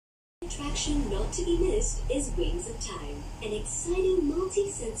Attraction not to be missed is Wings of Time, an exciting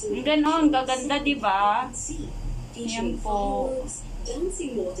multi-sensory Ganon, gaganda, diba? featuring fireworks,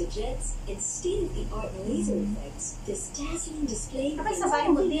 dancing water jets, and state-of-the-art laser effects. This dazzling display runs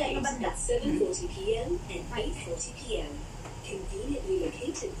every night at 7:40 p.m. and 8:40 p.m. Conveniently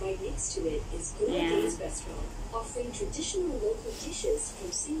located right next to it is Gourmet's restaurant, offering traditional local dishes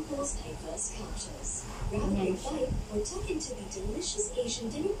from Singapore's diverse cultures. Grab a bite or tuck into the delicious Asian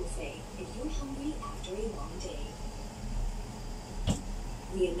dinner buffet if you're hungry after a long day.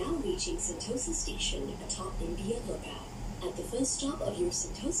 We are now reaching Sentosa Station atop India Lookout. At the first stop of your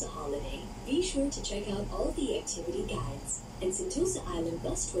Sentosa holiday, be sure to check out all the activity guides and Sentosa Island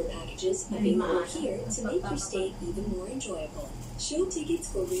bus tour packages available here to make your stay even more enjoyable. Show tickets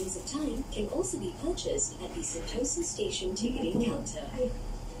for Wings of Time can also be purchased at the Sentosa Station ticketing counter.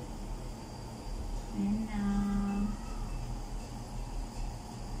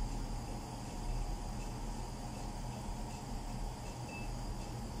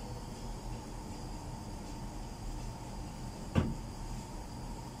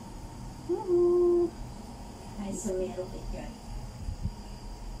 Ay, so meron ko yan.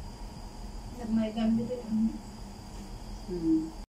 May gamit ito.